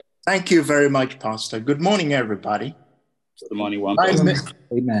Thank you very much, Pastor. Good morning, everybody. Good morning, one My, person.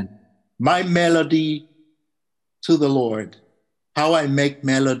 Amen. my melody to the Lord, how I make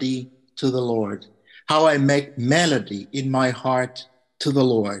melody to the Lord, how I make melody in my heart to the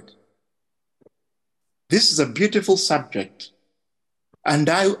Lord. This is a beautiful subject. And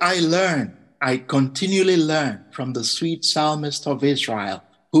I continually learn from the sweet psalmist of Israel,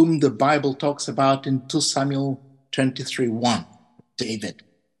 whom the Bible talks about in 2 Samuel 23:1, David,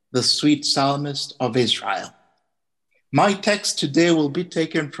 the sweet psalmist of Israel. My text today will be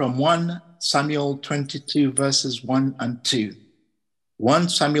taken from 1 Samuel 22, verses 1 and 2. 1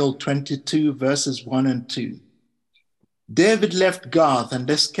 Samuel 22, verses 1 and 2. David left Gath and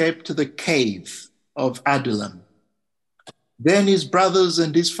escaped to the cave of Adullam. Then his brothers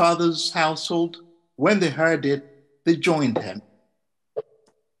and his father's household, when they heard it, they joined him.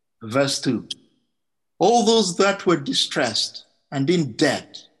 Verse 2. All those that were distressed and in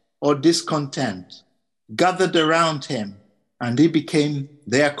debt or discontent gathered around him, and he became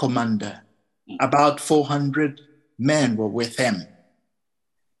their commander. About 400 men were with him.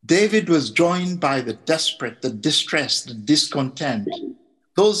 David was joined by the desperate, the distressed, the discontent,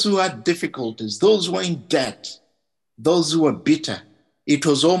 those who had difficulties, those who were in debt, those who were bitter. It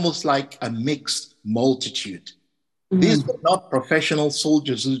was almost like a mixed multitude. These were not professional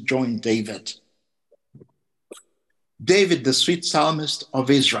soldiers who joined David. David, the sweet psalmist of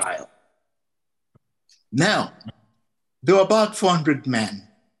Israel. Now, there were about 400 men.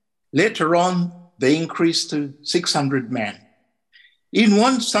 Later on, they increased to 600 men. In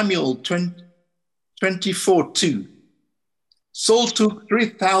 1 Samuel 24:2, Saul took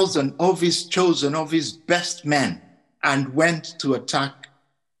 3,000 of his chosen, of his best men, and went to attack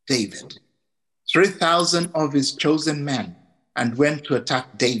David. 3,000 of his chosen men and went to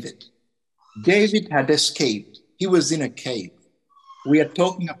attack David. David had escaped. He was in a cave. We are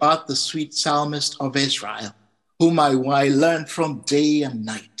talking about the sweet psalmist of Israel, whom I learned from day and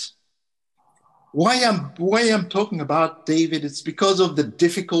night. Why I'm talking about David, it's because of the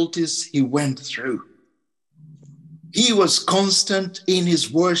difficulties he went through. He was constant in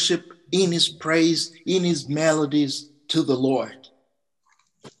his worship, in his praise, in his melodies to the Lord.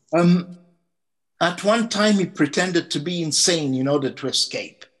 At one time, he pretended to be insane in order to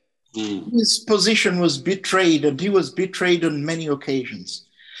escape. His position was betrayed, and he was betrayed on many occasions.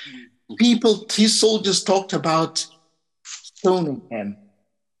 His soldiers talked about stoning him.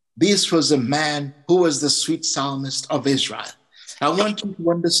 This was a man who was the sweet psalmist of Israel. I want you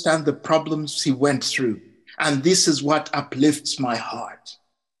to understand the problems he went through, and this is what uplifts my heart.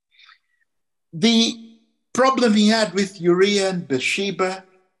 The problem he had with Uriah and Bathsheba,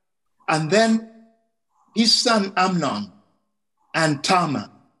 and then his son Amnon and Tamar,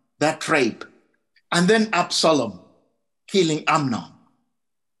 that rape, and then Absalom killing Amnon.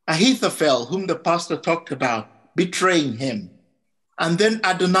 Ahithophel, whom the pastor talked about, betraying him. And then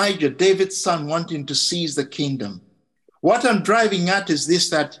Adonijah, David's son, wanting to seize the kingdom. What I'm driving at is this,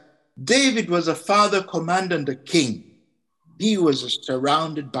 that David was a father, commander, and a king. He was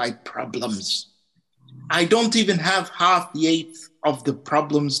surrounded by problems. I don't even have half the eighth of the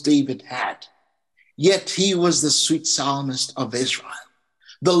problems David had. Yet he was the sweet psalmist of Israel.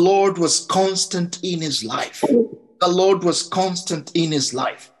 The Lord was constant in his life. The Lord was constant in his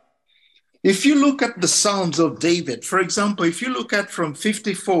life. If you look at the Psalms of David, for example, if you look at from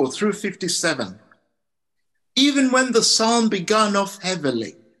 54 through 57, even when the psalm began off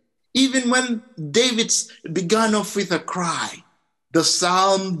heavily, even when David began off with a cry, the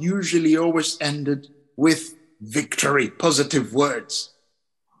psalm usually always ended with victory, positive words.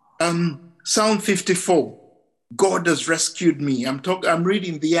 Psalm 54, God has rescued me. I'm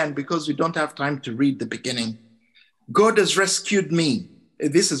reading the end because we don't have time to read the beginning. God has rescued me.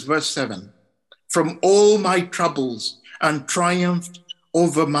 This is verse 7. From all my troubles and triumphed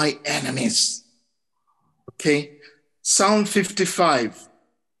over my enemies. Okay. Psalm 55,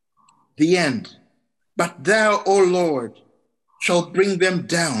 the end. But thou, O Lord, shalt bring them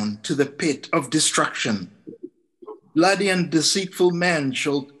down to the pit of destruction. Bloody and deceitful men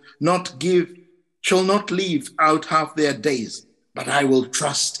shall not leave out half their days, but I will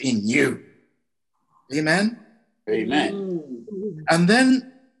trust in you. Amen? Amen. And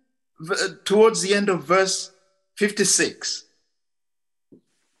then towards the end of verse 56,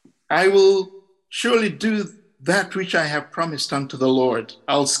 I will surely do that which I have promised unto the Lord.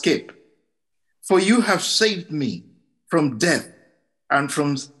 I'll skip. For you have saved me from death and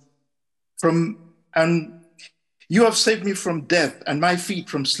you have saved me from death and my feet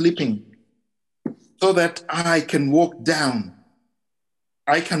from slipping, so that I can walk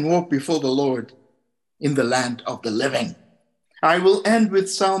before the Lord in the land of the living. I will end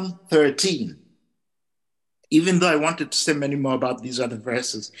with Psalm 13, even though I wanted to say many more about these other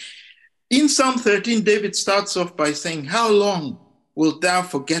verses. In Psalm 13, David starts off by saying, "How long wilt thou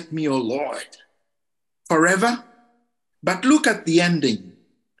forget me, O Lord? Forever?" But look at the ending.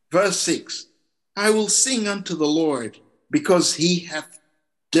 Verse 6, "I will sing unto the Lord, because he hath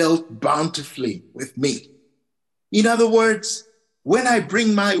dealt bountifully with me." In other words, when I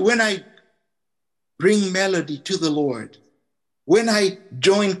bring melody to the Lord, when I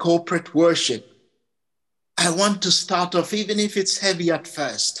join corporate worship, I want to start off, even if it's heavy at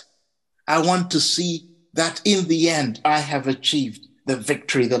first, I want to see that in the end, I have achieved the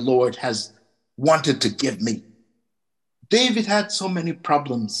victory the Lord has wanted to give me. David had so many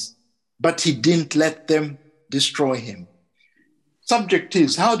problems, but he didn't let them destroy him. Subject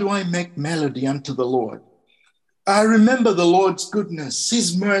is, how do I make melody unto the Lord? I remember the Lord's goodness,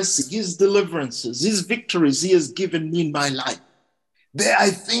 his mercy, his deliverances, his victories he has given me in my life. There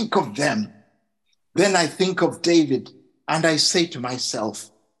I think of them. Then I think of David, and I say to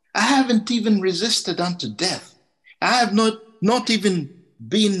myself, I haven't even resisted unto death. I have not even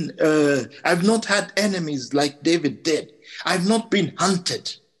been, I've not had enemies like David did. I've not been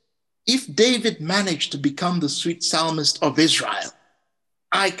hunted. If David managed to become the sweet psalmist of Israel,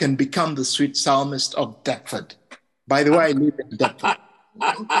 I can become the sweet psalmist of Deptford. By the way, I live in Deptford.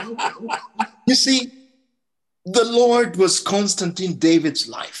 You see, the Lord was constant in David's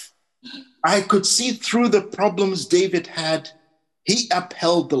life. I could see through the problems David had, he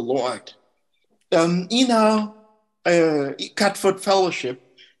upheld the Lord. In our Catford Fellowship,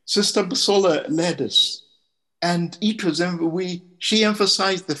 Sister Basola led us, and it was she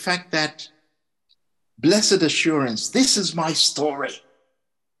emphasized the fact that blessed assurance, this is my story.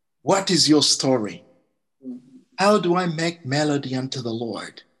 What is your story? How do I make melody unto the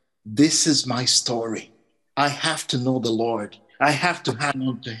Lord? This is my story. I have to know the Lord. I have to hang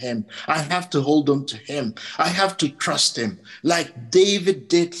on to him. I have to hold on to him. I have to trust him like David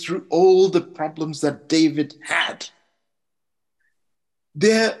did through all the problems that David had.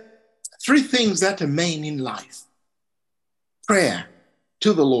 There are three things that are main in life: prayer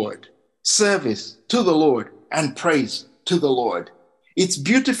to the Lord, service to the Lord, and praise to the Lord. It's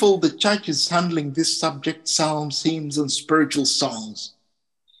beautiful the church is handling this subject, psalms, hymns, and spiritual songs.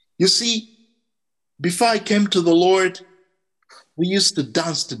 You see, before I came to the Lord, we used to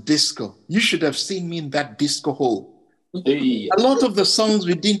dance to disco. You should have seen me in that disco hole. Hey. A lot of the songs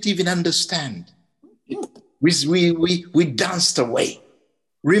we didn't even understand. We danced away.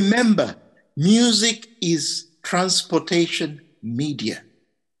 Remember, music is transportation media.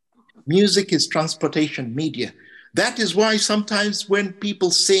 Music is transportation media. That is why sometimes when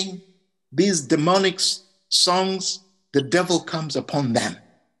people sing these demonic songs, the devil comes upon them.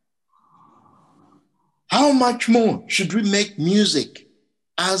 How much more should we make music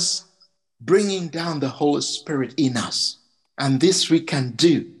as bringing down the Holy Spirit in us? And this we can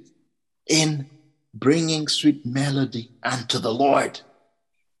do in bringing sweet melody unto the Lord.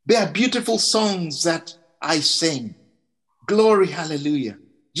 There are beautiful songs that I sing. Glory, hallelujah.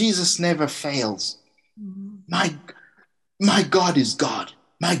 Jesus never fails. My God is God.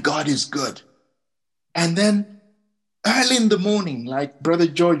 My God is good. And then early in the morning, like Brother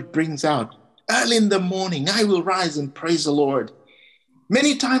George brings out, early in the morning, I will rise and praise the Lord.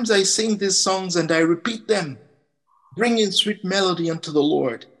 Many times I sing these songs and I repeat them, bringing sweet melody unto the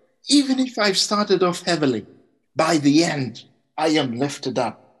Lord. Even if I've started off heavily, by the end, I am lifted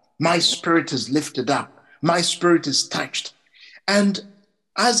up. My spirit is lifted up. My spirit is touched. And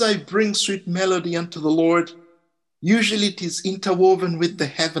as I bring sweet melody unto the Lord, usually it is interwoven with the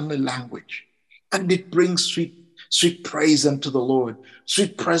heavenly language, and it brings sweet praise unto the Lord,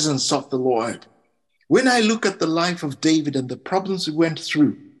 sweet presence of the Lord. When I look at the life of David and the problems he went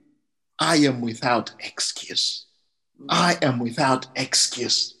through, I am without excuse. I am without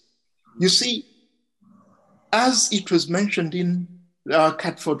excuse. You see, as it was mentioned in our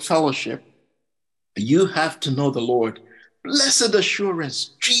Catford Fellowship, you have to know the Lord. Blessed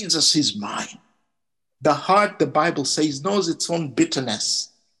assurance, Jesus is mine. The heart, the Bible says, knows its own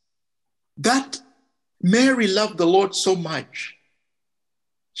bitterness. That Mary loved the Lord so much,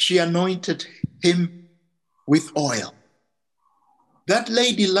 she anointed him with oil. That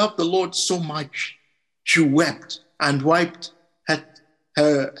lady loved the Lord so much, she wept and wiped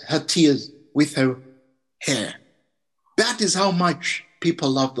her tears with her hair. That is how much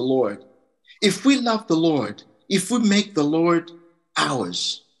people love the Lord. If we love the Lord, if we make the Lord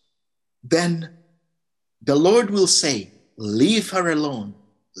ours, then the Lord will say, leave her alone,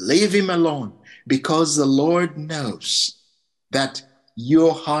 leave him alone, because the Lord knows that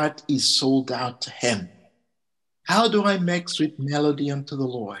your heart is sold out to him. How do I make sweet melody unto the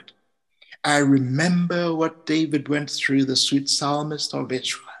Lord? I remember what David went through, the sweet psalmist of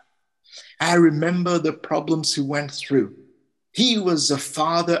Israel. I remember the problems he went through. He was a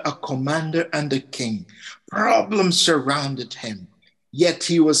father, a commander, and a king. Problems surrounded him, yet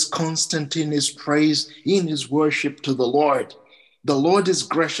he was constant in his praise, in his worship to the Lord. The Lord is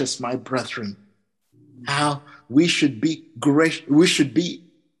gracious, my brethren. How we should be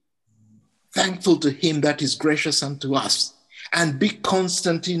thankful to him that is gracious unto us, and be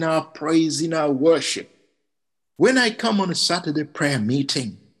constant in our praise, in our worship. When I come on a Saturday prayer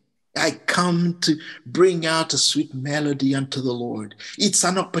meeting, I come to bring out a sweet melody unto the Lord. It's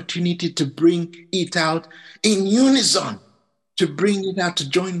an opportunity to bring it out in unison, to bring it out, to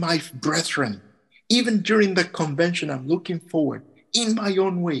join my brethren. Even during the convention, I'm looking forward in my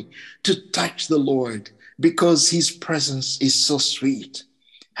own way to touch the Lord because his presence is so sweet.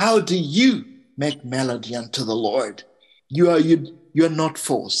 How do you make melody unto the Lord? You're not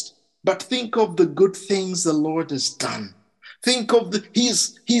forced, but think of the good things the Lord has done. Think of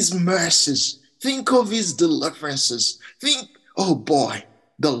his mercies. Think of his deliverances. Think, oh boy,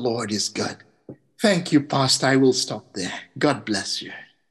 the Lord is good. Thank you, Pastor. I will stop there. God bless you.